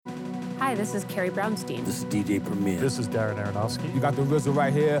Hi, this is Carrie Brownstein. This is DJ Premier. This is Darren Aronofsky. You got the RZA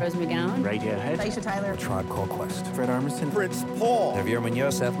right here. Rose McGowan. Radiohead. Aisha Tyler. Tribe Called Quest. Fred Armisen. Prince Paul. Javier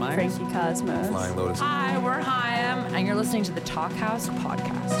Munoz. Seth Meyers. Frankie Cosmos. Flying Lotus. Hi, we're Chaim, and you're listening to the Talkhouse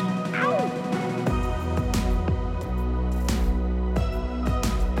Podcast.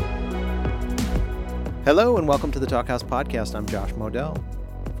 Hello and welcome to the Talkhouse Podcast. I'm Josh Modell.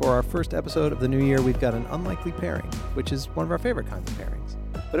 For our first episode of the new year, we've got an unlikely pairing, which is one of our favorite kinds of pairings.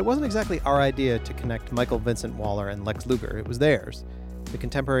 But it wasn't exactly our idea to connect Michael Vincent Waller and Lex Luger. It was theirs. The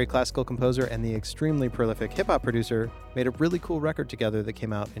contemporary classical composer and the extremely prolific hip-hop producer made a really cool record together that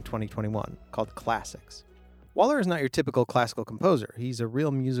came out in 2021 called Classics. Waller is not your typical classical composer. He's a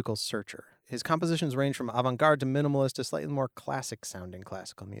real musical searcher. His compositions range from avant-garde to minimalist to slightly more classic-sounding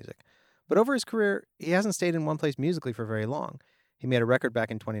classical music. But over his career, he hasn't stayed in one place musically for very long. He made a record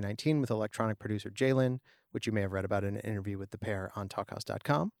back in 2019 with electronic producer Jalen, which you may have read about in an interview with the pair on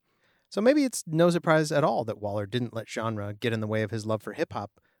talkhouse.com. So maybe it's no surprise at all that Waller didn't let genre get in the way of his love for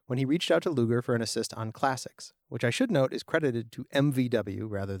hip-hop when he reached out to Luger for an assist on Classics, which I should note is credited to MVW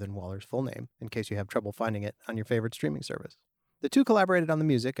rather than Waller's full name, in case you have trouble finding it on your favorite streaming service. The two collaborated on the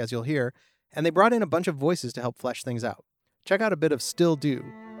music, as you'll hear, and they brought in a bunch of voices to help flesh things out. Check out a bit of Still Do,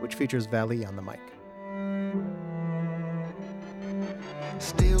 which features Valley on the mic.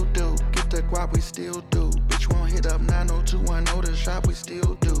 Still do, get the guap, we still do. Bitch won't hit up 90210, the shop, we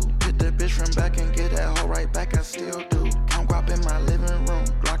still do. Hit the bitch from back and get that hoe right back, I still do. Count guap in my living room,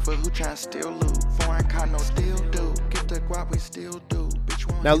 Glock for who tryna steal loot. Foreign condo, still do, get the guap, we still do.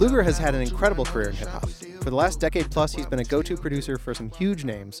 Now, Luger has had an incredible career in hip-hop. For the last decade plus, he's been a go-to producer for some huge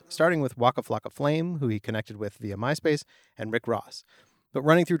names, starting with Waka Flocka Flame, who he connected with via MySpace, and Rick Ross, but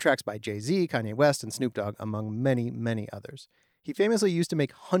running through tracks by Jay-Z, Kanye West, and Snoop Dogg, among many, many others. He famously used to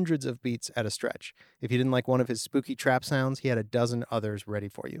make hundreds of beats at a stretch. If you didn't like one of his spooky trap sounds, he had a dozen others ready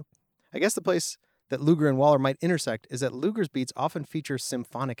for you. I guess the place that Luger and Waller might intersect is that Luger's beats often feature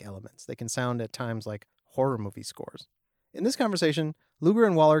symphonic elements. They can sound at times like horror movie scores. In this conversation, Luger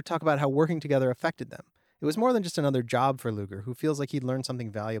and Waller talk about how working together affected them. It was more than just another job for Luger, who feels like he'd learned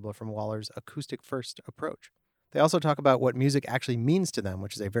something valuable from Waller's acoustic-first approach. They also talk about what music actually means to them,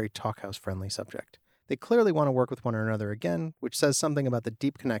 which is a very Talkhouse-friendly subject. They clearly want to work with one another again, which says something about the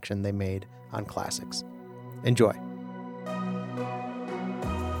deep connection they made on Classics. Enjoy.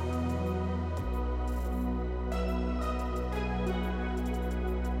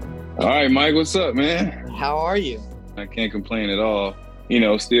 All right, Mike, what's up, man? How are you? I can't complain at all. You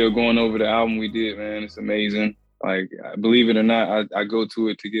know, still going over the album we did, man. It's amazing. Like, believe it or not, I go to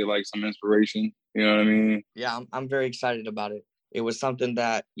it to get like some inspiration. You know what I mean? Yeah, I'm very excited about it. It was something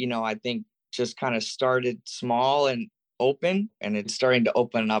that, I think just kind of started small and open, and it's starting to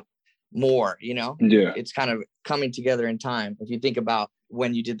open up more, Yeah. It's kind of coming together in time. If you think about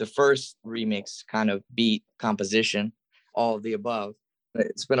when you did the first remix kind of beat composition, all of the above,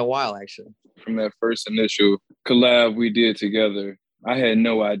 it's been a while actually. From that first initial collab we did together, I had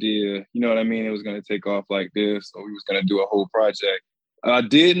no idea, you know what I mean? It was going to take off like this, or we was going to do a whole project. I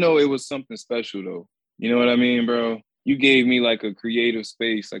did know it was something special though. You know what I mean, bro? You gave me like a creative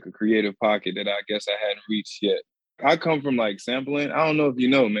space, like a creative pocket that I guess I hadn't reached yet. I come from like sampling. I don't know if you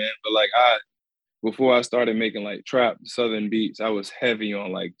know, man, but like before I started making like trap Southern beats, I was heavy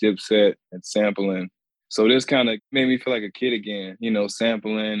on like Dipset and sampling. So this kind of made me feel like a kid again,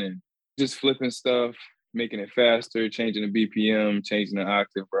 sampling and just flipping stuff, making it faster, changing the BPM, changing the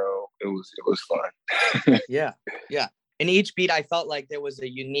octave, bro. It was fun. Yeah. In each beat, I felt like there was a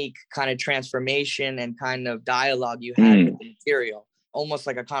unique kind of transformation and kind of dialogue you had with the material, almost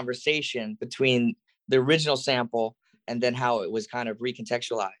like a conversation between the original sample and then how it was kind of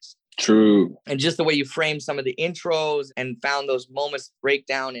recontextualized. True. And just the way you framed some of the intros and found those moments break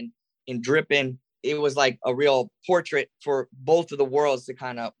down in dripping, it was like a real portrait for both of the worlds to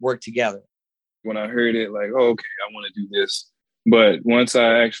kind of work together. When I heard it, like, oh, okay, I want to do this. But once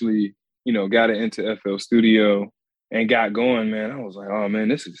I actually, got it into FL Studio and got going, man, I was like, oh, man,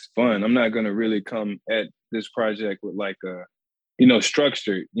 this is fun. I'm not going to really come at this project with like a,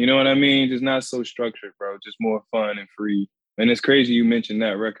 structured, you know what I mean? Just not so structured, bro. Just more fun and free. And it's crazy you mentioned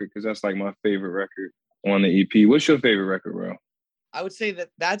that record because that's like my favorite record on the EP. What's your favorite record, bro? I would say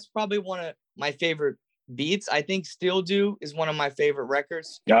that's probably one of my favorite beats. I think Still Do is one of my favorite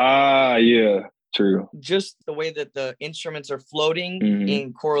records. Ah, yeah, true. Just the way that the instruments are floating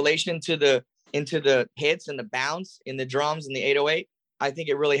in correlation into the hits and the bounce in the drums and the 808. I think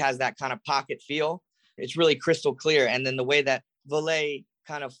it really has that kind of pocket feel. It's really crystal clear. And then the way that Valet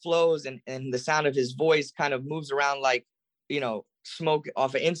kind of flows and the sound of his voice kind of moves around like, smoke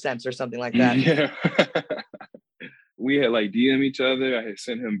off of incense or something like that. Yeah. we had like DM each other. I had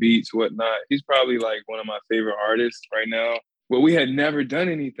sent him beats, whatnot. He's probably like one of my favorite artists right now. But we had never done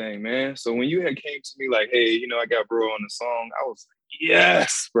anything, man. So when you had came to me like, hey, you know, I got bro on the song, I was like,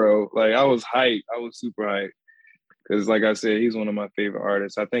 yes, bro. Like I was hyped. I was super hyped. Cause like I said, he's one of my favorite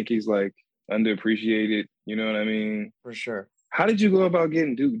artists. I think he's like underappreciated. You know what I mean? For sure. How did you go about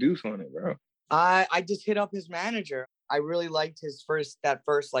getting Duke Deuce on it, bro? I just hit up his manager. I really liked his first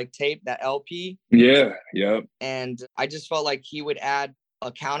like tape, that LP. Yeah, yep. And I just felt like he would add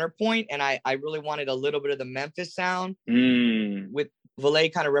a counterpoint. And I really wanted a little bit of the Memphis sound with Valet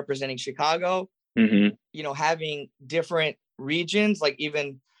kind of representing Chicago. Mm-hmm. You know, having different regions, like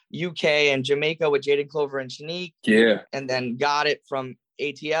even UK and Jamaica with Jaden Clover and Shanique. Yeah. And then Got It from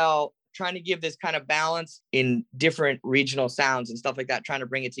ATL, trying to give this kind of balance in different regional sounds and stuff like that, trying to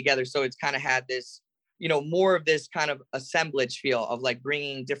bring it together. So it's kind of had this, you know, more of this kind of assemblage feel of like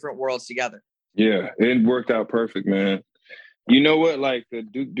bringing different worlds together. Yeah, it worked out perfect, man. You know what? Like the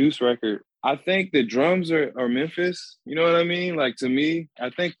Duke Deuce record, I think the drums are Memphis. You know what I mean? Like to me, I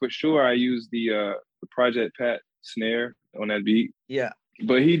think for sure I used the Project Pat snare on that beat. Yeah.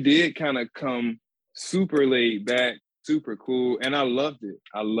 But he did kind of come super laid back, super cool. And I loved it.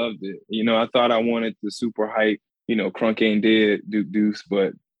 I loved it. You know, I thought I wanted the super hype, you know, Crunk Ain't Dead, Duke Deuce.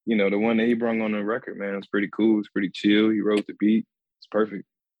 But, you know, the one that he brung on the record, man, was pretty cool. It's pretty chill. He wrote the beat. It's perfect.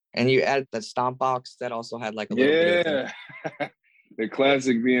 And you added that stomp box that also had like a little bit of the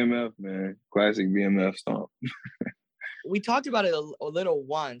classic BMF, man. Classic BMF stomp. We talked about it a little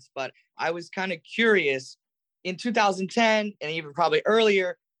once, but I was kind of curious. In 2010, and even probably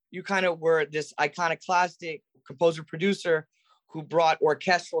earlier, you kind of were this iconoclastic composer-producer who brought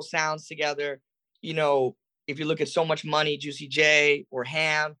orchestral sounds together. You know, if you look at So Much Money, Juicy J, or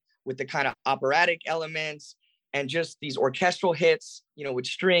Ham, with the kind of operatic elements and just these orchestral hits, you know, with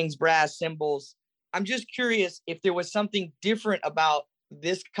strings, brass, cymbals. I'm just curious if there was something different about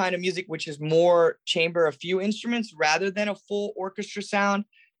this kind of music, which is more chamber, a few instruments rather than a full orchestra sound.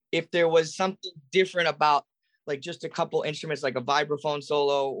 If there was something different about like just a couple instruments, like a vibraphone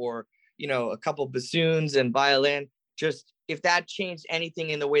solo or, you know, a couple bassoons and violin, just if that changed anything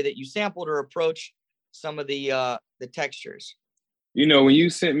in the way that you sampled or approached some of the textures. You know, when you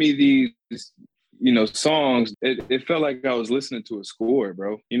sent me these, you know, songs, it felt like I was listening to a score,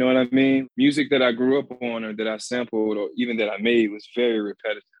 bro. You know what I mean? Music that I grew up on or that I sampled or even that I made was very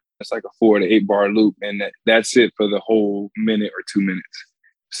repetitive. It's like a 4 to 8 bar loop, and that's it for the whole minute or 2 minutes.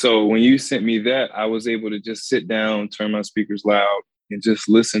 So when you sent me that, I was able to just sit down, turn my speakers loud, and just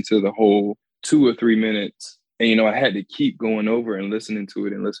listen to the whole 2 or 3 minutes. And, you know, I had to keep going over and listening to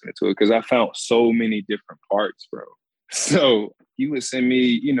it because I found so many different parts, bro. So he would send me,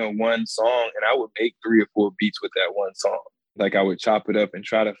 you know, one song and I would make 3 or 4 beats with that one song. Like I would chop it up and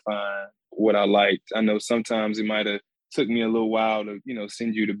try to find what I liked. I know sometimes it might have took me a little while to, you know,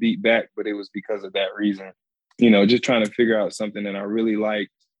 send you the beat back, but it was because of that reason. You know, just trying to figure out something that I really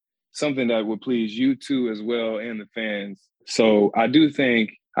liked, something that would please you too as well and the fans. So I do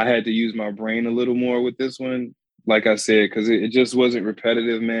think I had to use my brain a little more with this one, like I said, because it just wasn't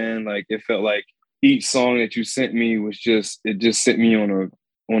repetitive, man. Like it felt like each song that you sent me was it just sent me on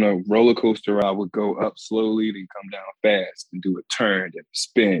a roller coaster. I would go up slowly, then come down fast and do a turn and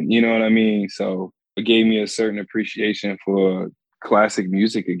spin. You know what I mean? So it gave me a certain appreciation for classic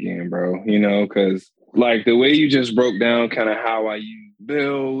music again, bro. You know, because like the way you just broke down kind of how I use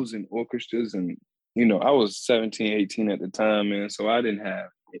bells and orchestras and, you know, I was 17, 18 at the time, man. So I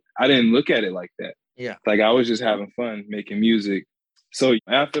didn't look at it like that. Yeah. Like I was just having fun making music. So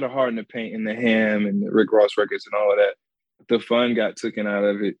after the Heart in the Paint and the Ham and the Rick Ross records and all of that, the fun got taken out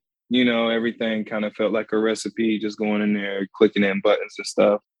of it. You know, everything kind of felt like a recipe, just going in there, clicking in buttons and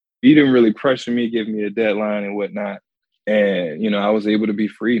stuff. You didn't really pressure me, give me a deadline and whatnot. And, you know, I was able to be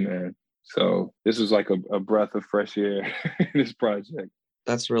free, man. So this was like a breath of fresh air, this project.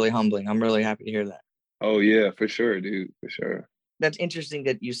 That's really humbling. I'm really happy to hear that. Oh, yeah, for sure, dude, for sure. That's interesting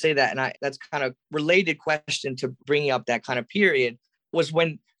that you say that. And that's kind of related question to bringing up that kind of period was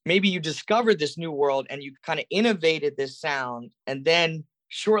when maybe you discovered this new world and you kind of innovated this sound. And then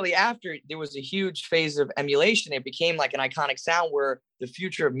shortly after, there was a huge phase of emulation. It became like an iconic sound where the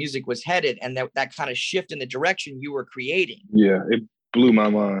future of music was headed, and that kind of shift in the direction you were creating. Yeah, it blew my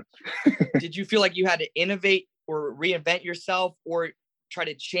mind. Did you feel like you had to innovate or reinvent yourself or try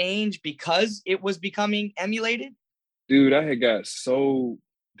to change because it was becoming emulated? Dude, I had got so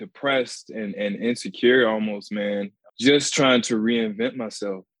depressed and insecure almost, man, just trying to reinvent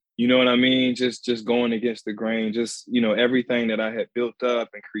myself. You know what I mean? Just going against the grain, just, you know, everything that I had built up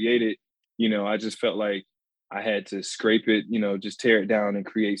and created, you know, I just felt like I had to scrape it, you know, just tear it down and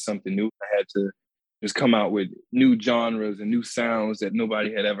create something new. I had to just come out with new genres and new sounds that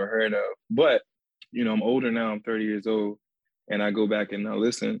nobody had ever heard of. But, you know, I'm older now, I'm 30 years old, and I go back and I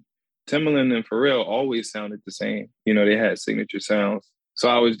listen. Timbaland and Pharrell always sounded the same. You know, they had signature sounds. So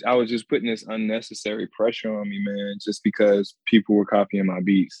I was just putting this unnecessary pressure on me, man, just because people were copying my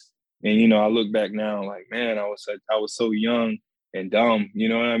beats. And, you know, I look back now like, man, I was so young and dumb. You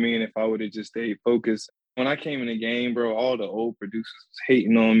know what I mean? If I would have just stayed focused. When I came in the game, bro, all the old producers was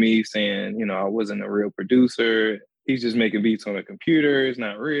hating on me, saying, you know, I wasn't a real producer. He's just making beats on a computer. It's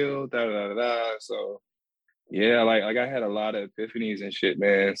not real, da da da da. So yeah, like I had a lot of epiphanies and shit,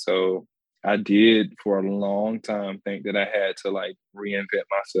 man. So I did for a long time think that I had to like reinvent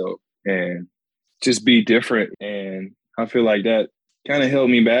myself and just be different. And I feel like that kind of held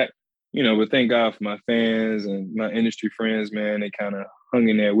me back, you know, but thank God for my fans and my industry friends, man. They kind of hung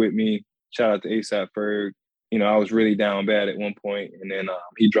in there with me. Shout out to ASAP Ferg. You know, I was really down bad at one point, and then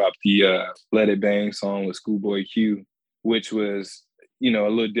he dropped the Let It Bang song with Schoolboy Q, which was, you know, a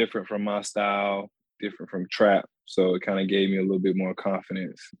little different from my style, different from trap. So it kind of gave me a little bit more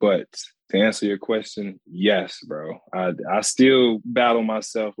confidence. But to answer your question, yes, bro. I still battle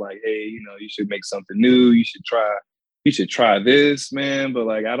myself like, hey, you know, you should make something new. You should try this, man. But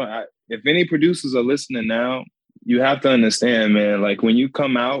like, if any producers are listening now, you have to understand, man, like when you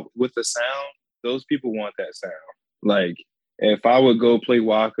come out with a sound, those people want that sound. Like if I would go play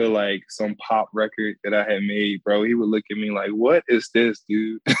Waka like some pop record that I had made, bro, he would look at me like, what is this,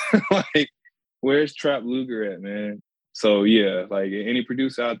 dude? Like, where's Trap Luger at, man? So yeah, like any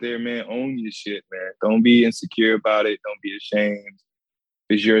producer out there, man, own your shit, man. Don't be insecure about it. Don't be ashamed.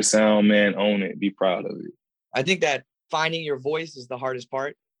 It's your sound, man. Own it. Be proud of it. I think that finding your voice is the hardest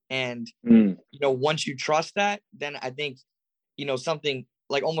part. And, you know, once you trust that, then I think, you know, something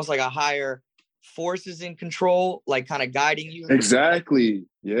like almost like a higher force is in control, like kind of guiding you. Exactly.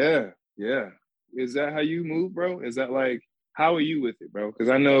 Yeah. Yeah. Is that how you move, bro? Is that like, how are you with it, bro? Because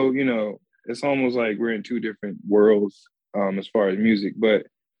I know, you know, it's almost like we're in two different worlds as far as music, but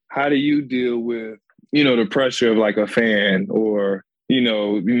how do you deal with, you know, the pressure of like a fan or, you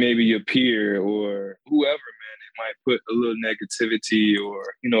know, maybe your peer or whoever, man, it might put a little negativity or,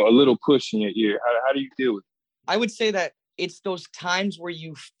 you know, a little push in your ear. How do you deal with it? I would say that it's those times where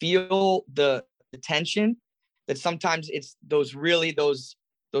you feel the tension, that sometimes it's those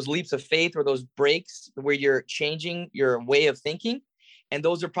leaps of faith or those breaks where you're changing your way of thinking. And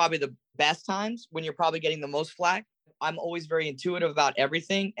those are probably the best times when you're probably getting the most flack. I'm always very intuitive about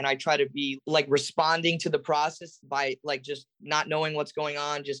everything. And I try to be like responding to the process by like just not knowing what's going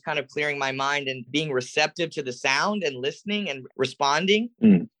on, just kind of clearing my mind and being receptive to the sound and listening and responding.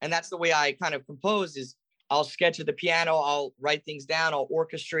 And that's the way I kind of compose is I'll sketch at the piano, I'll write things down, I'll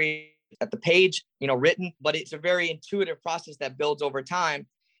orchestrate at the page, you know, written, but it's a very intuitive process that builds over time.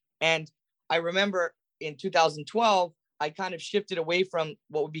 And I remember in 2012, I kind of shifted away from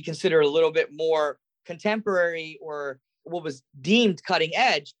what would be considered a little bit more contemporary or what was deemed cutting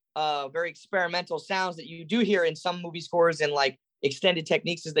edge, very experimental sounds that you do hear in some movie scores and like extended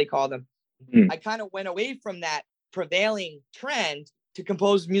techniques, as they call them. I kind of went away from that prevailing trend to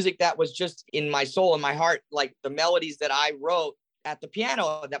compose music that was just in my soul and my heart, like the melodies that I wrote at the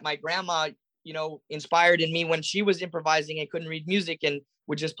piano that my grandma, you know, inspired in me when she was improvising and couldn't read music and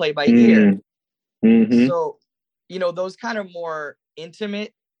would just play by ear. So, you know, those kind of more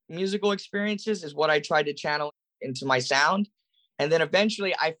intimate musical experiences is what I tried to channel into my sound. And then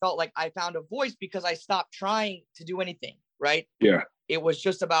eventually I felt like I found a voice because I stopped trying to do anything, right? Yeah. It was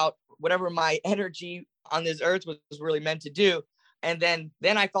just about whatever my energy on this earth was really meant to do. And then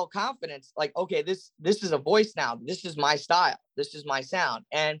I felt confidence, like, okay, this is a voice now. This is my style. This is my sound.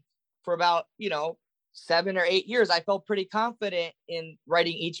 And for about, you know, 7 or 8 years, I felt pretty confident in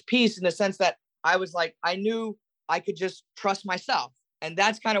writing each piece in the sense that I was like, I knew I could just trust myself. And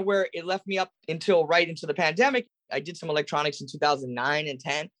that's kind of where it left me up until right into the pandemic. I did some electronics in 2009 and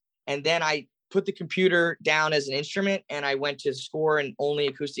 10. And then I put the computer down as an instrument and I went to score and only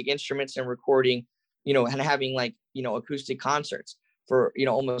acoustic instruments and recording, you know, and having like, you know, acoustic concerts for, you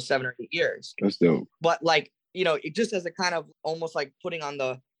know, almost 7 or 8 years. That's dope. But like, you know, it just as a kind of almost like putting on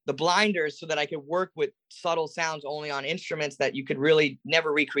the blinders so that I could work with subtle sounds only on instruments that you could really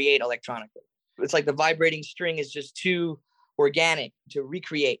never recreate electronically. It's like the vibrating string is just too organic to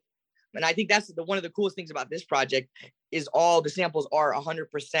recreate. And I think that's one of the coolest things about this project is all the samples are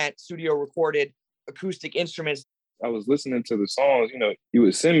 100% studio recorded acoustic instruments. I was listening to the songs, you know, you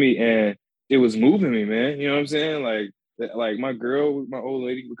would send me and it was moving me, man. You know what I'm saying? Like my girl, my old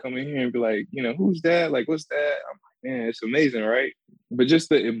lady would come in here and be like, you know, who's that? Like, what's that? I'm like, man, it's amazing, right? But just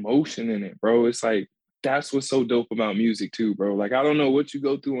the emotion in it, bro. It's like that's what's so dope about music too, bro. Like, I don't know what you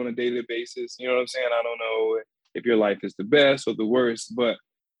go through on a daily basis. You know what I'm saying? I don't know if your life is the best or the worst, but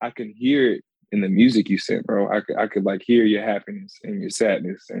I can hear it in the music you sent, bro. I could like hear your happiness and your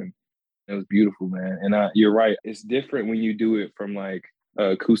sadness, and it was beautiful, man. And you're right. It's different when you do it from like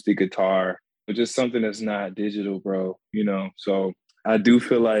acoustic guitar, or just something that's not digital, bro. You know, so I do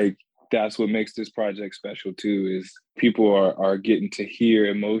feel like that's what makes this project special too, is people are getting to hear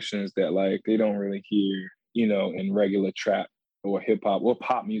emotions that like they don't really hear, you know, in regular trap or hip hop or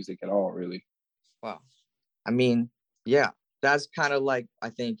pop music at all, really. Wow. I mean, yeah, that's kind of like,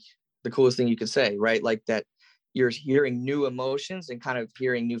 I think the coolest thing you could say, right? Like that you're hearing new emotions and kind of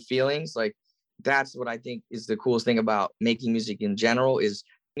hearing new feelings. Like that's what I think is the coolest thing about making music in general, is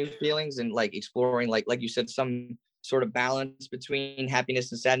new feelings and like exploring, like you said, some sort of balance between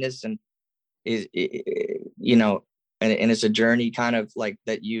happiness and sadness, and you know, and it's a journey kind of like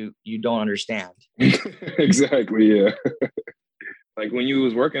that you don't understand. Exactly, yeah. Like when you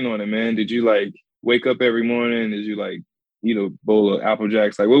was working on it, man, did you like wake up every morning? Did you like eat a bowl of Apple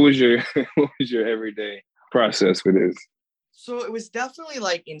Jacks? Like what was your what was your everyday process for this? So it was definitely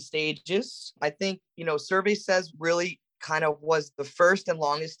like in stages. I think, you know, Survey Says really kind of was the first and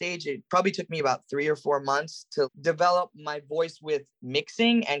longest stage. It probably took me about 3 or 4 months to develop my voice with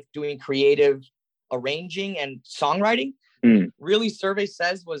mixing and doing creative arranging and songwriting. Really, Survey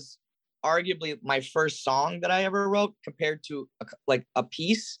Says was arguably my first song that I ever wrote, compared to like a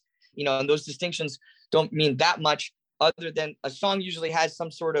piece, you know, and those distinctions don't mean that much, other than a song usually has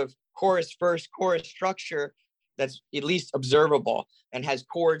some sort of chorus, verse, chorus structure that's at least observable and has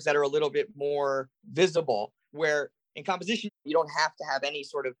chords that are a little bit more visible, where in composition, you don't have to have any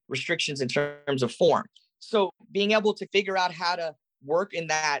sort of restrictions in terms of form. So being able to figure out how to work in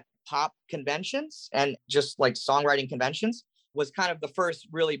that pop conventions and just like songwriting conventions was kind of the first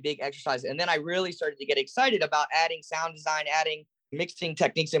really big exercise. And then I really started to get excited about adding sound design, adding mixing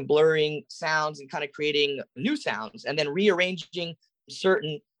techniques and blurring sounds and kind of creating new sounds, and then rearranging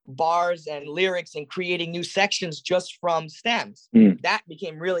certain bars and lyrics and creating new sections just from stems. That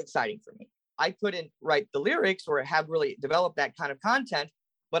became really exciting for me. I couldn't write the lyrics or have really developed that kind of content,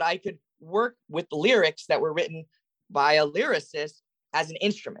 but I could work with the lyrics that were written by a lyricist as an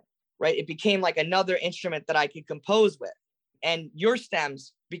instrument, right? It became like another instrument that I could compose with. And your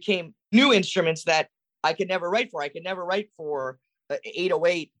stems became new instruments that I could never write for. I could never write for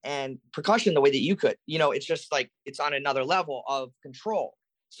 808 and percussion the way that you could. You know, it's just like, it's on another level of control.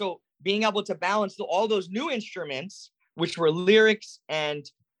 So being able to balance all those new instruments, which were lyrics and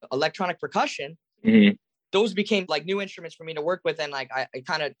electronic percussion, those became like new instruments for me to work with. And like, I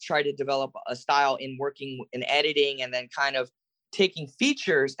kind of tried to develop a style in working in editing, and then kind of taking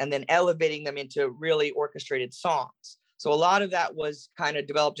features and then elevating them into really orchestrated songs. So a lot of that was kind of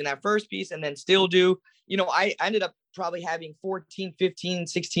developed in that first piece, and then still do, you know, I ended up probably having 14, 15,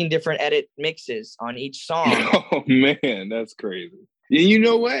 16 different edit mixes on each song. Oh man, that's crazy. And you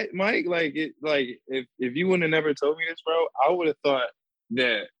know what, Mike? Like if you wouldn't have never told me this, bro, I would have thought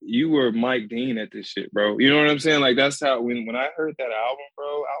that you were Mike Dean at this shit, bro. You know what I'm saying? Like that's how when I heard that album, bro,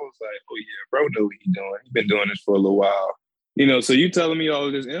 I was like, oh yeah, bro, know what he's doing. He's been doing this for a little while. You know, so you telling me all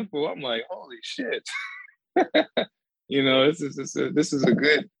of this info, I'm like, holy shit. You know, this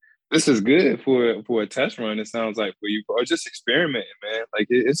is good for a test run. It sounds like for you, or just experimenting, man. Like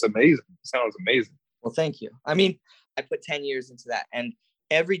it's amazing. It sounds amazing. Well, thank you. I mean, I put 10 years into that, and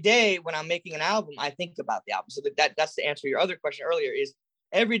every day when I'm making an album, I think about the album. So that's the answer to your other question earlier. Is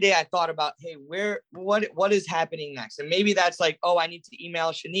every day I thought about, hey, what is happening next? And maybe that's like, oh, I need to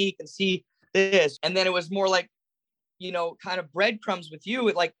email Shanique and see this. And then it was more like, you know, kind of breadcrumbs with you,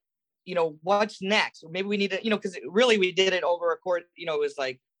 like, you know, what's next? Or maybe we need to, you know, because really we did it over a course, you know, it was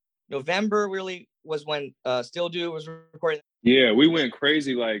like November really was when Still Do was recorded. Yeah, we went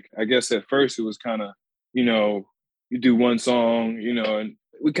crazy. Like, I guess at first it was kind of, you know, you do one song, you know, and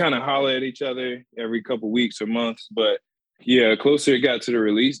we kind of holler at each other every couple weeks or months. But yeah, closer it got to the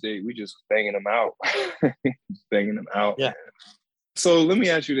release date, we just banging them out. Just banging them out. Yeah. Man. So let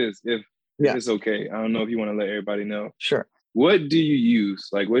me ask you this, if Yeah. it's okay. I don't know if you want to let everybody know. Sure. What do you use?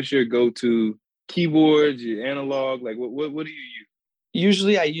 Like, what's your go-to keyboards, your analog? Like, what do you use?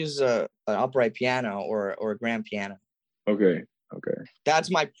 Usually I use an upright piano or a grand piano. Okay.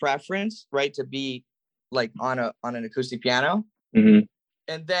 That's my preference, right? To be like on an acoustic piano. Mm-hmm.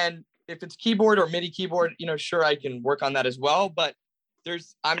 And then if it's keyboard or MIDI keyboard, you know, sure, I can work on that as well. But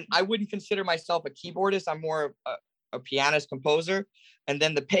I wouldn't consider myself a keyboardist. I'm more a pianist composer. And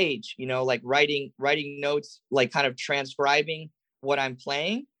then the page, you know, like writing notes, like kind of transcribing what I'm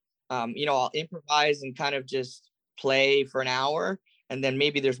playing. You know, I'll improvise and kind of just play for an hour And then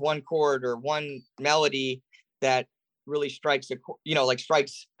maybe there's one chord or one melody that really strikes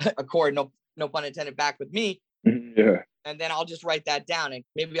strikes a chord, no pun intended, back with me. Yeah. And then I'll just write that down, and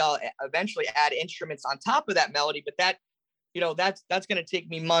maybe I'll eventually add instruments on top of that melody. But that, that's going to take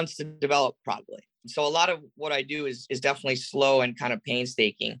me months to develop probably. So a lot of what I do is definitely slow and kind of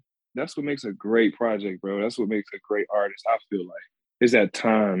painstaking. That's what makes a great project, bro. That's what makes a great artist, I feel like. It's that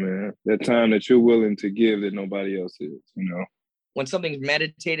time, man. That time that you're willing to give that nobody else is, When something's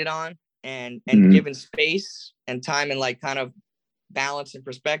meditated on and given space and time and like kind of balance and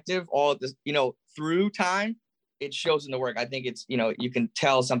perspective, all this, through time, it shows in the work. I think it's, you can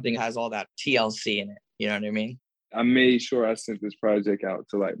tell something has all that TLC in it. You know what I mean? I made sure I sent this project out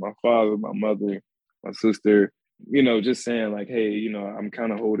to like my father, my mother, my sister, just saying like, hey, I'm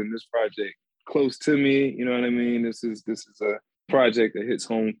kind of holding this project close to me. You know what I mean? This is a project that hits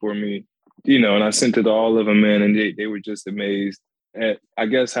home for me, and I sent it to all of them, man. And they were just amazed at, I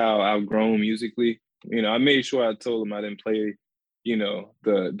guess, how I've grown musically. I made sure I told them I didn't play,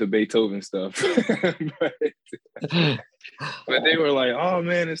 the Beethoven stuff, but they were like, oh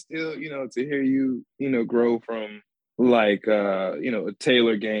man, it's still, to hear you, grow from like, a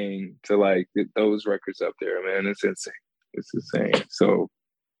Taylor Gang to like those records up there, man. It's insane. It's insane. So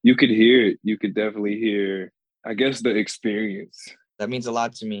you could hear it. You could definitely hear, I guess, the experience. That means a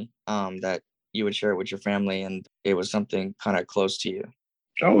lot to me, that you would share it with your family and it was something kind of close to you.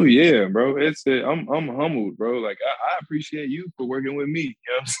 Oh yeah, bro. I'm humbled, bro. Like I appreciate you for working with me. You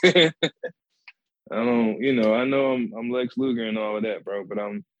know what I'm saying? I don't, I know I'm Lex Luger and all of that, bro, but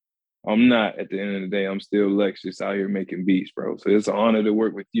I'm not at the end of the day. I'm still Lex, just out here making beats, bro. So it's an honor to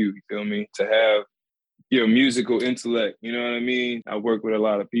work with you. You feel me? To have your musical intellect, you know what I mean? I work with a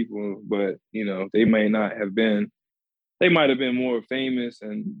lot of people, but they might have been more famous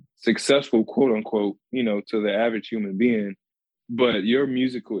and successful, quote unquote, to the average human being. But your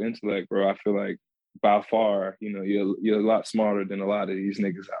musical intellect, bro, I feel like by far, you're a lot smarter than a lot of these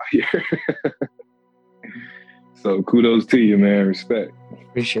niggas out here. So kudos to you, man. Respect.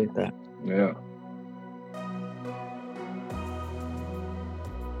 Appreciate that. Yeah.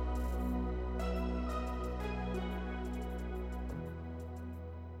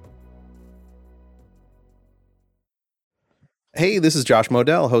 Hey, this is Josh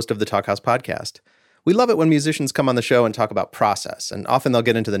Modell, host of the Talk House podcast. We love it when musicians come on the show and talk about process, and often they'll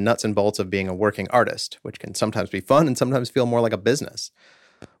get into the nuts and bolts of being a working artist, which can sometimes be fun and sometimes feel more like a business.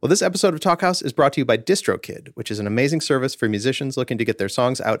 Well, this episode of Talk House is brought to you by DistroKid, which is an amazing service for musicians looking to get their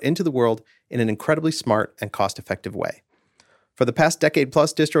songs out into the world in an incredibly smart and cost-effective way. For the past decade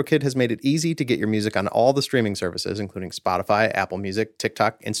plus, DistroKid has made it easy to get your music on all the streaming services, including Spotify, Apple Music,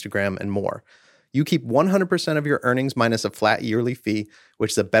 TikTok, Instagram, and more. You keep 100% of your earnings minus a flat yearly fee,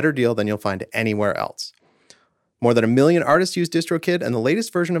 which is a better deal than you'll find anywhere else. More than 1 million artists use DistroKid, and the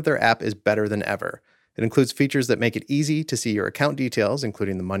latest version of their app is better than ever. It includes features that make it easy to see your account details,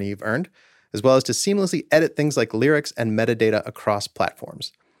 including the money you've earned, as well as to seamlessly edit things like lyrics and metadata across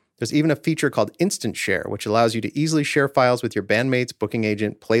platforms. There's even a feature called Instant Share, which allows you to easily share files with your bandmates, booking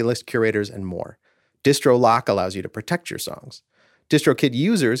agent, playlist curators, and more. Distro Lock allows you to protect your songs. DistroKid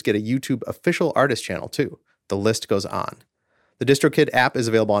users get a YouTube official artist channel, too. The list goes on. The DistroKid app is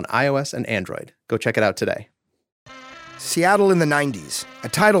available on iOS and Android. Go check it out today. Seattle in the 90s. A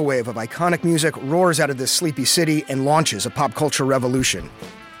tidal wave of iconic music roars out of this sleepy city and launches a pop culture revolution.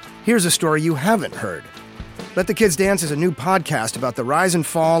 Here's a story you haven't heard. Let the Kids Dance is a new podcast about the rise and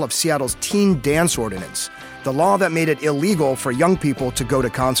fall of Seattle's teen dance ordinance, the law that made it illegal for young people to go to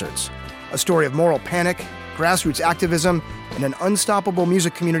concerts. A story of moral panic, grassroots activism, and an unstoppable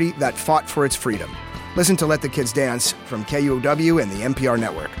music community that fought for its freedom. Listen to Let the Kids Dance from KUOW and the NPR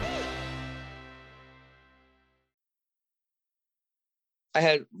network. I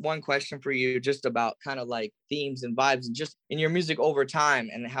had one question for you just about kind of like themes and vibes and just in your music over time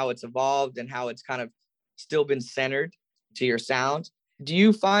and how it's evolved and how it's kind of still been centered to your sound. Do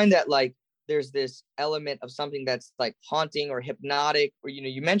you find that like there's this element of something that's like haunting or hypnotic, or,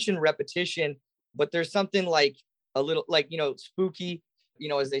 you mentioned repetition, but there's something like a little like, spooky,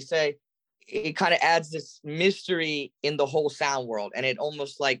 as they say, it kind of adds this mystery in the whole sound world and it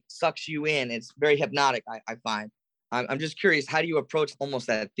almost like sucks you in. It's very hypnotic, I find. I'm just curious, how do you approach almost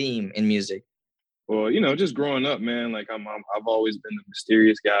that theme in music? Well, just growing up, man, like I've always been the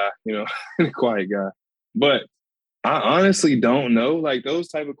mysterious guy, the quiet guy. But I honestly don't know. Like those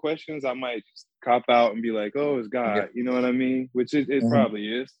type of questions, I might just cop out and be like, "Oh, it's God," Yeah. You know what I mean? Which it probably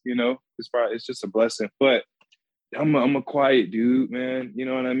is. It's just a blessing. But I'm a quiet dude, man. You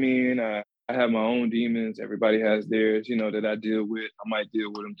know what I mean? I have my own demons. Everybody has theirs, that I deal with. I might deal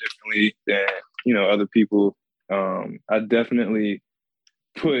with them differently than other people. I definitely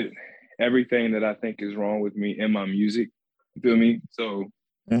put everything that I think is wrong with me in my music. You feel me? So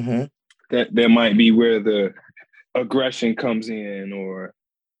that might be where the aggression comes in, or,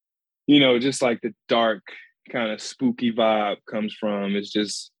 you know, just like the dark kind of spooky vibe comes from. It's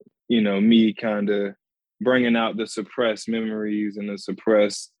just, you know, me kind of bringing out the suppressed memories and the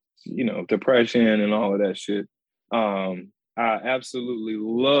suppressed, you know, depression and all of that shit. I absolutely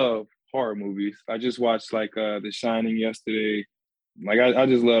love horror movies. I just watched like The Shining yesterday. Like I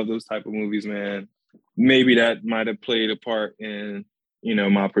just love those type of movies, man. Maybe that might have played a part in, you know,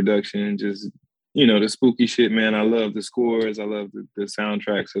 my production. Just, you know, the spooky shit, man. I love the scores. I love the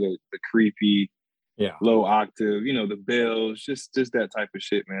soundtracks of the creepy, low octave, you know, the bells, just that type of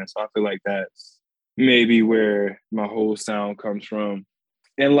shit, man. So I feel like that's maybe where my whole sound comes from.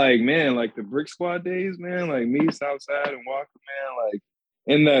 And like, man, like the Brick Squad days, man, like me, Southside and Walker, man, like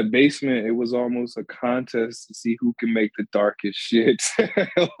in that basement, it was almost a contest to see who can make the darkest shit.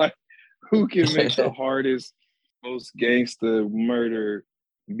 Like who can make the hardest, most gangster murder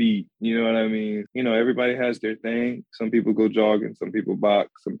beat. You know what I mean? You know, everybody has their thing. Some people go jogging, some people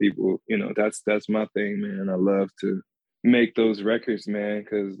box, some people, you know, that's my thing, man. I love to make those records, man,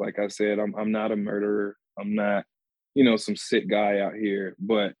 because like I said, I'm not a murderer. I'm not, you know, some sick guy out here.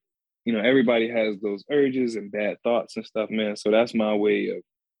 But, you know, everybody has those urges and bad thoughts and stuff, man. So that's my way of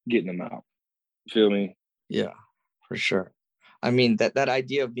getting them out. You feel me? Yeah, for sure. I mean, that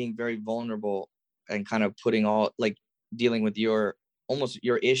idea of being very vulnerable and kind of putting all, like, dealing with your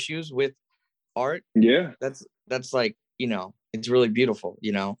issues with art. Yeah. That's like, you know, it's really beautiful,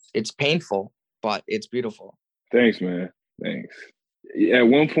 you know. It's painful, but it's beautiful. Thanks, man. Thanks. At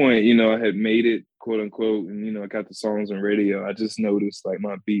one point, you know, I had made it, quote unquote, and, you know, I got the songs on radio. I just noticed like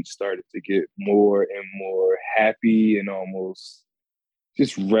my beats started to get more and more happy and almost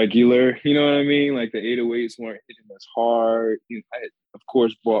just regular. You know what I mean? Like the 808s weren't hitting as hard. You know, I had, of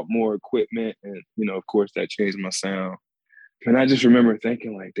course, bought more equipment, and, you know, of course, that changed my sound. And I just remember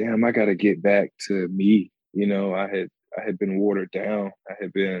thinking like, damn, I got to get back to me. You know, I had been watered down.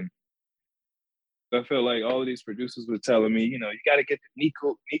 I felt like all of these producers were telling me, you know, you got to get the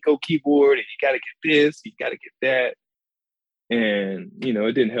Nico keyboard, and you got to get this, you got to get that. And, you know,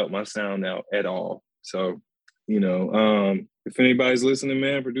 it didn't help my sound out at all. So, you know, if anybody's listening,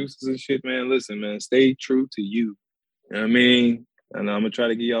 man, producers and shit, man, listen, man, stay true to you. You know what I mean? And I'm going to try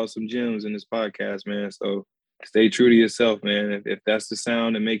to give y'all some gems in this podcast, man. So stay true to yourself, man. If that's the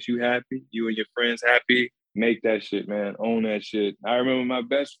sound that makes you happy, you and your friends happy, make that shit, man. Own that shit. I remember my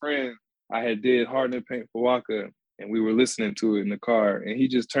best friend, I had did Harden and Paint for Waka, and we were listening to it in the car, and he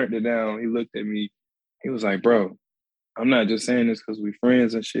just turned it down. He looked at me. He was like, bro, I'm not just saying this because we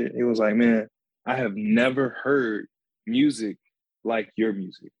friends and shit. He was like, man, I have never heard music like your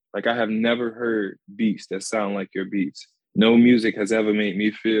music. Like, I have never heard beats that sound like your beats. No music has ever made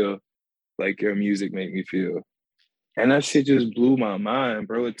me feel like your music made me feel. And that shit just blew my mind,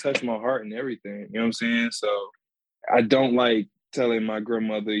 bro. It touched my heart and everything. You know what I'm saying? So I don't like telling my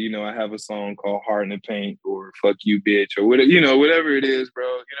grandmother, you know, I have a song called Heart in the Paint or Fuck You Bitch or whatever, you know, whatever it is, bro.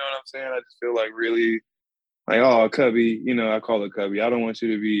 You know what I'm saying? I just feel like really like, oh, Cubby, you know, I call it Cubby. I don't want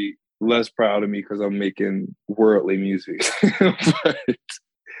you to be less proud of me because I'm making worldly music.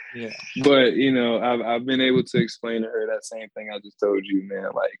 But, you know, I've been able to explain to her that same thing I just told you, man.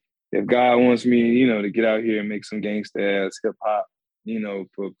 Like, if God wants me, you know, to get out here and make some gangsta ass hip hop, you know,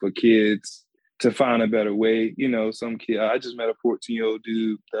 for kids to find a better way, you know, some kid, I just met a 14-year-old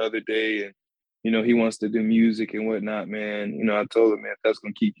dude the other day, and, you know, he wants to do music and whatnot, man. You know, I told him, man, if that's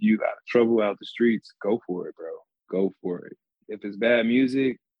going to keep you out of trouble out the streets, go for it, bro. Go for it. If it's bad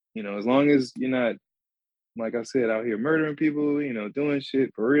music, you know, as long as you're not, like I said, out here murdering people, you know, doing shit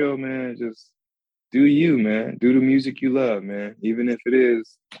for real, man, just do you, man. Do the music you love, man. Even if it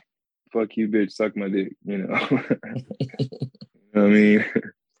is, fuck you, bitch, suck my dick, you know. You know what I mean?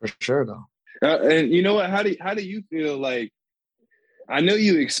 For sure, though. And you know what? How do you feel? Like, I know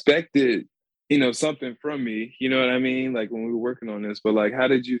you expected, you know, something from me. You know what I mean? Like when we were working on this, but like, how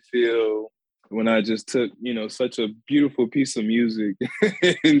did you feel when I just took, you know, such a beautiful piece of music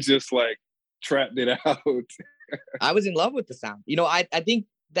and just like trapped it out? I was in love with the sound. You know, I think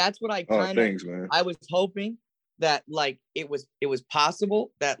that's what I kind of. Thanks, man. I was hoping that like it was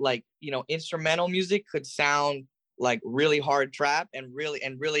possible that like, you know, instrumental music could sound like really hard trap and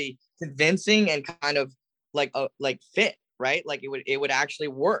really convincing and kind of like fit, right? Like it would actually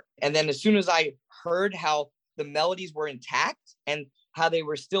work. And then as soon as I heard how the melodies were intact and how they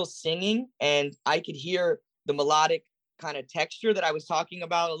were still singing, and I could hear the melodic kind of texture that I was talking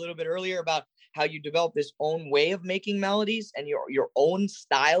about a little bit earlier about how you develop this own way of making melodies and your own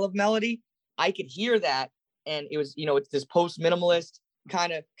style of melody, I could hear that. And it was, you know, it's this post-minimalist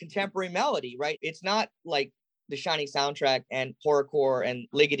kind of contemporary melody, right? It's not like the Shining soundtrack and horrorcore and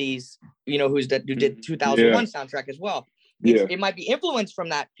Liggety's, who did 2001 soundtrack as well. It might be influenced from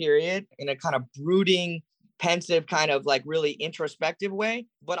that period in a kind of brooding, pensive, kind of like really introspective way.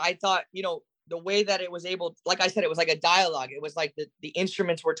 But I thought, the way that it was able, like I said, it was like a dialogue. It was like the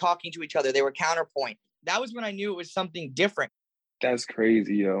instruments were talking to each other. They were counterpoint. That was when I knew it was something different. That's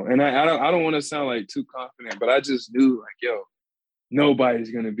crazy, yo. And I don't want to sound like too confident, but I just knew like, yo,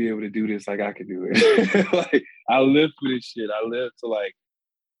 nobody's gonna be able to do this like I could do it. Like I live for this shit. I live to like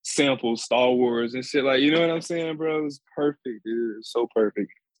sample Star Wars and shit. Like, you know what I'm saying, bro? It was perfect, dude. It was so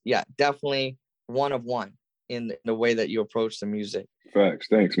perfect. Yeah, definitely one of one in the way that you approach the music. Facts.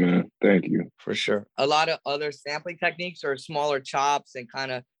 Thanks, man. Thank you. For sure. A lot of other sampling techniques are smaller chops and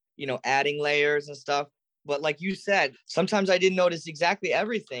kind of, adding layers and stuff. But like you said, sometimes I didn't notice exactly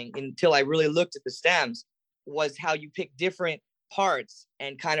everything until I really looked at the stems, was how you pick different parts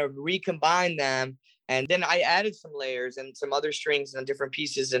and kind of recombine them. And then I added some layers and some other strings and different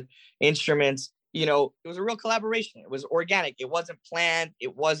pieces and instruments. It was a real collaboration. It was organic. It wasn't planned.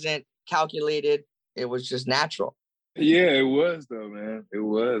 It wasn't calculated. It was just natural. Yeah, it was though, man. It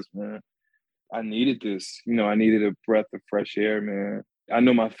was, man. I needed this. I needed a breath of fresh air, man. I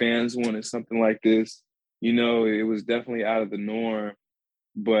know my fans wanted something like this. It was definitely out of the norm,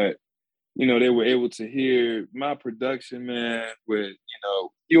 but they were able to hear my production, man, with,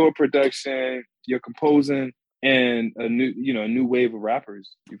 your production, your composing, and a new wave of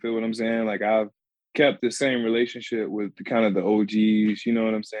rappers. You feel what I'm saying? Like I've kept the same relationship with the kind of the OGs, you know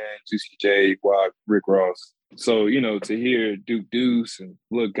what I'm saying? Juicy J, Guac, Rick Ross. So, to hear Duke Deuce and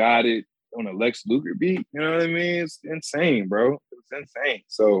Look Got It on a Lex Luger beat, you know what I mean? It's insane, bro. It's insane.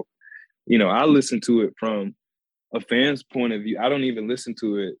 So, I listen to it from a fan's point of view. I don't even listen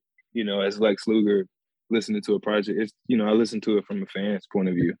to it, as Lex Luger listening to a project. It's, I listen to it from a fan's point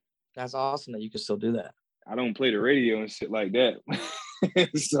of view. That's awesome that you can still do that. I don't play the radio and shit like that.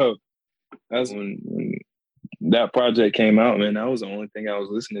 So that's when that project came out, man. That was the only thing I was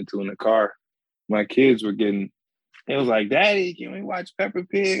listening to in the car. My kids were it was like, Daddy, can we watch Peppa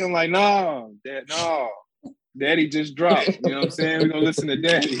Pig? I'm like, no, Dad, no. Daddy just dropped. You know what I'm saying? We're going to listen to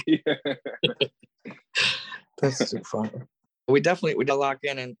Daddy. That's too funny. We gotta lock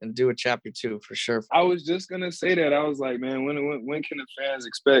in and do a chapter 2 for sure. I was just going to say that. I was like, man, when can the fans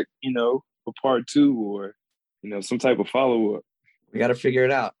expect, a part 2 or, some type of follow-up? We got to figure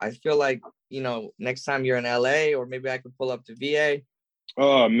it out. I feel like, next time you're in LA, or maybe I could pull up to VA.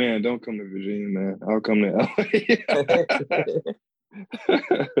 Oh, man, don't come to Virginia, man. I'll come to LA.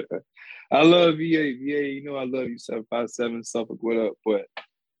 I love VA. VA, I love you, 757, Suffolk, what up? But,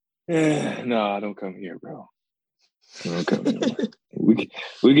 no, don't come here, bro. Don't come here.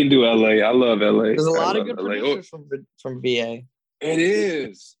 We can do LA. I love LA. There's a lot of good producers from VA. It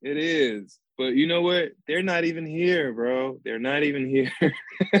is. But you know what? They're not even here, bro. They're not even here.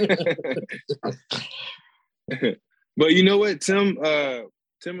 But you know what?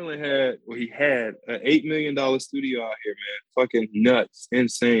 Timberland had an $8 million studio out here, man. Fucking nuts.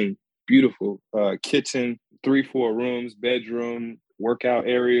 Insane. Beautiful. Kitchen, 3-4 rooms, bedroom, workout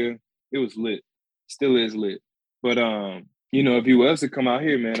area. It was lit. Still is lit. But if he was to come out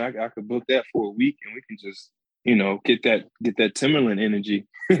here, man, I could book that for a week and we can just, get that Timberland energy.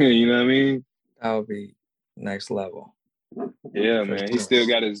 You know what I mean? That would be next level. Yeah, man. He still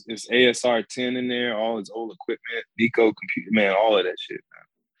got his ASR 10 in there, all his old equipment, Nico computer, man, all of that shit,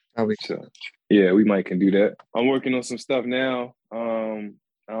 man. So, yeah, we can do that. I'm working on some stuff now. I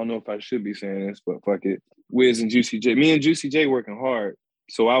don't know if I should be saying this, but fuck it. Wiz and Juicy J. Me and Juicy J working hard.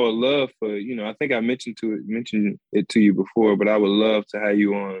 So I would love for, I think I mentioned it to you before, but I would love to have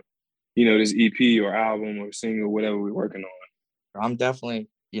you on, this EP or album or single, whatever we're working on. I'm definitely,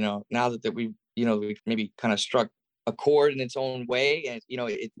 now that we maybe kind of struck a chord in its own way, and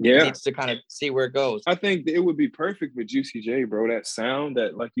it needs to kind of see where it goes. I think it would be perfect with Juicy J, bro. That sound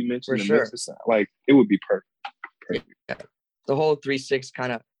that, like you mentioned, for sure. Sound, like it would be perfect. Yeah. The whole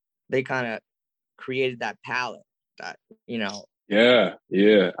 3-6 they created that palette that Yeah.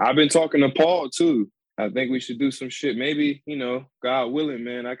 I've been talking to Paul too. I think we should do some shit. Maybe, God willing,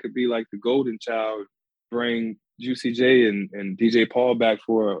 man, I could be like the golden child, bring Juicy J and DJ Paul back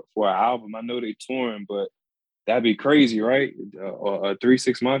for an album. I know they touring, but that'd be crazy, right? A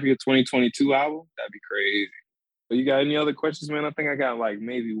 3-6 Mafia 2022 album? That'd be crazy. So you got any other questions, man? I think I got like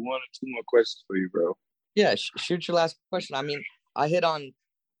maybe 1 or 2 more questions for you, bro. Yeah, shoot your last question. I mean, I hit on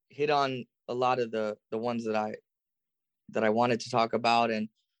a lot of the ones that I wanted to talk about, and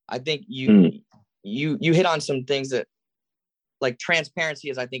I think you hit on some things that, like, transparency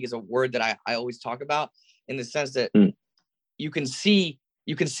is a word that I always talk about, in the sense that you can see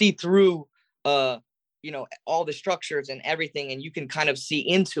through all the structures and everything, and you can kind of see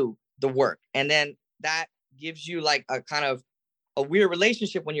into the work. And then that gives you like a kind of a weird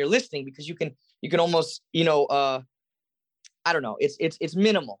relationship when you're listening, because you can almost, I don't know, it's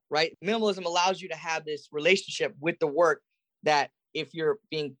minimal, right? Minimalism allows you to have this relationship with the work that if you're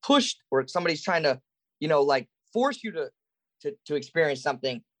being pushed or somebody's trying to, like force you to experience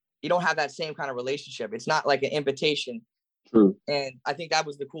something, you don't have that same kind of relationship. It's not like an invitation. True. And I think that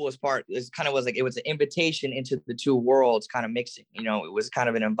was the coolest part. It was an invitation into the two worlds kind of mixing. It was kind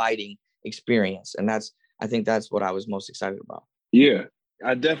of an inviting experience. And I think that's what I was most excited about. Yeah,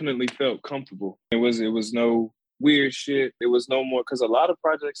 I definitely felt comfortable. It was no weird shit. It was no more, because a lot of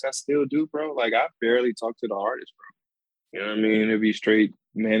projects I still do, bro. Like, I barely talk to the artist, bro. You know what I mean? It'd be straight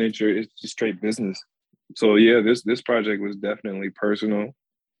manager. It's just straight business. So yeah, this project was definitely personal.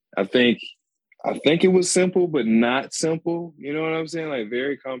 I think it was simple, but not simple. You know what I'm saying? Like,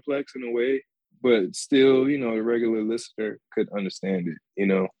 very complex in a way, but still, the regular listener could understand it,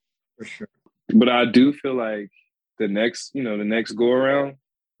 For sure. But I do feel like the next go around,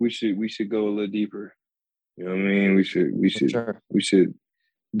 we should go a little deeper. You know what I mean? We should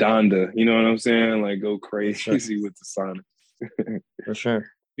Donda, you know what I'm saying? Like, go crazy with the sonics. For sure.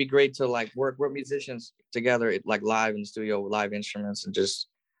 Be great to like work with musicians together, like live in the studio with live instruments, and just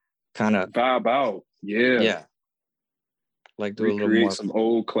kind of vibe out. Yeah. Like do recreate a little more. Some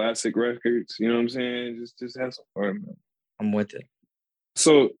old classic records, you know what I'm saying? Just have some fun, man. I'm with it.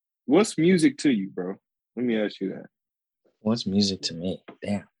 So what's music to you, bro? Let me ask you that. What's music to me?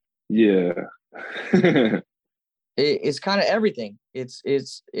 Damn. Yeah. It's kind of everything. It's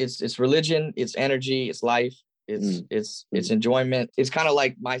religion, it's energy, it's life, it's enjoyment. It's kind of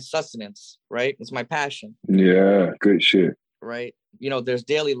like my sustenance, right? It's my passion. Yeah, good shit. Right? There's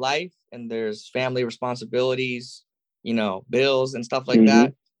daily life and there's family responsibilities, bills and stuff like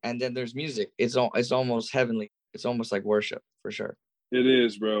that. And then there's music. It's almost heavenly. It's almost like worship, for sure. It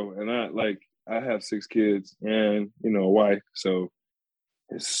is, bro. And I have 6 kids and, a wife. So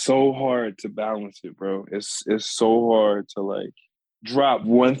it's so hard to balance it, bro. It's so hard to like drop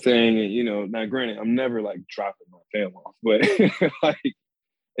one thing and, now granted, I'm never like dropping my family off, but like,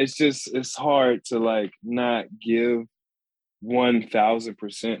 it's hard to like not give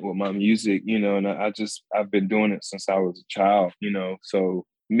 1000% with my music, and I've been doing it since I was a child, so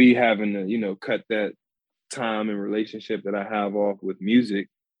me having to, cut that time and relationship that I have off with music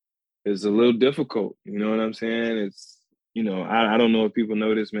is a little difficult. You know what I'm saying? It's, I don't know if people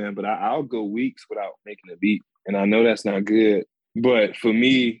know this, man, but I'll go weeks without making a beat. And I know that's not good, but for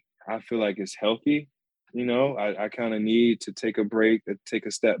me, I feel like it's healthy. I kind of need to take a break, to take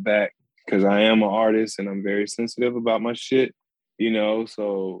a step back, because I am an artist and I'm very sensitive about my shit,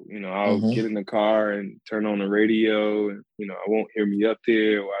 so, I'll get in the car and turn on the radio and, I won't hear Me Up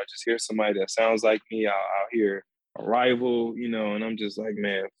There, or I just hear somebody that sounds like me. I'll hear a rival, and I'm just like,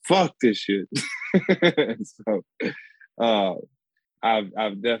 man, fuck this shit. So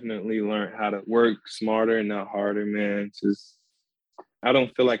I've definitely learned how to work smarter and not harder, man. I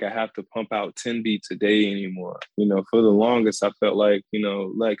don't feel like I have to pump out 10 beats a day anymore. For the longest, I felt like,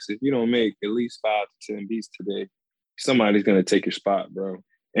 Lex, if you don't make at least 5 to 10 beats today, somebody's going to take your spot, bro.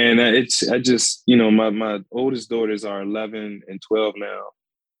 And my oldest daughters are 11 and 12 now.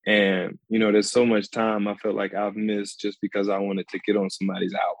 And, there's so much time I felt like I've missed just because I wanted to get on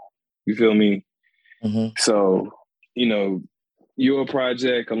somebody's album. You feel me? So, your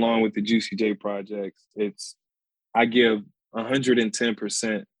project along with the Juicy J projects, I give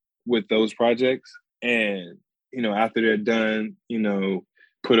 110% with those projects. And, after they're done,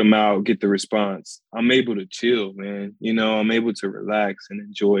 put them out, get the response, I'm able to chill, man. I'm able to relax and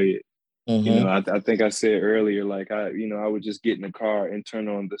enjoy it. I think I said earlier, like I would just get in the car and turn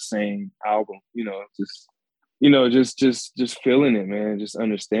on the same album, just feeling it, man, just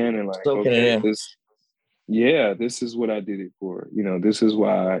understanding like, okay, this is what I did it for. This is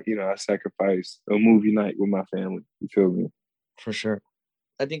why, I sacrificed a movie night with my family. You feel me? For sure.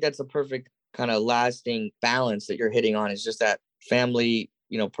 I think that's a perfect kind of lasting balance that you're hitting on, is just that family,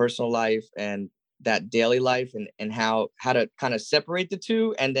 personal life and that daily life, and how to kind of separate the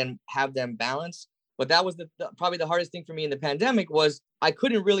two and then have them balance. But that was probably the hardest thing for me in the pandemic, was I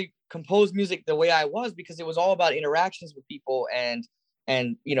couldn't really compose music the way I was, because it was all about interactions with people and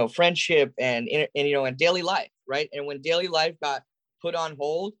friendship and daily life, right? And when daily life got put on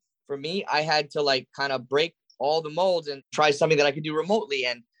hold for me, I had to like kind of break all the molds and try something that I could do remotely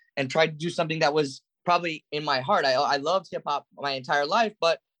and try to do something that was probably in my heart. I loved hip hop my entire life,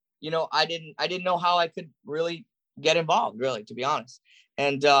 but I didn't know how I could really get involved, really, to be honest.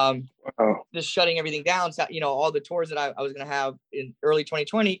 And just shutting everything down. So, all the tours that I was going to have in early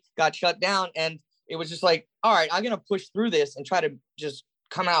 2020 got shut down. And it was just like, all right, I'm going to push through this and try to just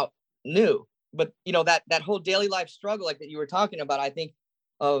come out new. But, that whole daily life struggle, like that you were talking about, I think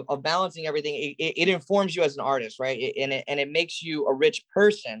of balancing everything, it informs you as an artist, right? And it makes you a rich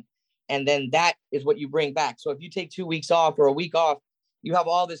person. And then that is what you bring back. So if you take 2 weeks off or a week off, you have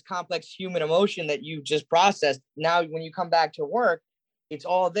all this complex human emotion that you just processed. Now, when you come back to work, it's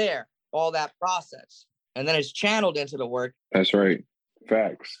all there, all that process. And then it's channeled into the work. That's right.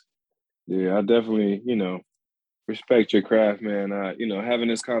 Facts. Yeah, I definitely, respect your craft, man. Having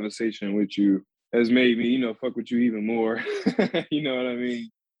this conversation with you has made me, fuck with you even more. You know what I mean?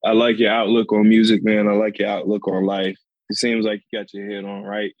 I like your outlook on music, man. I like your outlook on life. It seems like you got your head on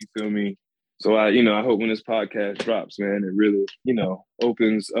right. You feel me? So I hope when this podcast drops, man, it really,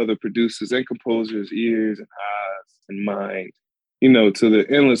 opens other producers and composers' ears and eyes and mind, to the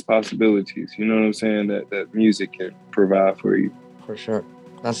endless possibilities, you know what I'm saying, that music can provide for you. For sure.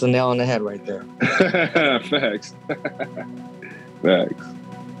 That's the nail on the head right there. Facts. Facts.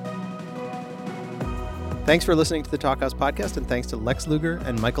 Thanks for listening to the Talkhouse Podcast, and thanks to Lex Luger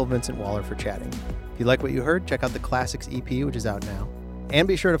and Michael Vincent Waller for chatting. If you like what you heard, check out the Classics EP, which is out now. And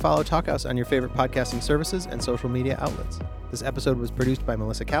be sure to follow Talkhouse on your favorite podcasting services and social media outlets. This episode was produced by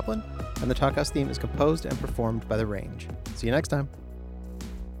Melissa Kaplan, and the Talkhouse theme is composed and performed by The Range. See you next time.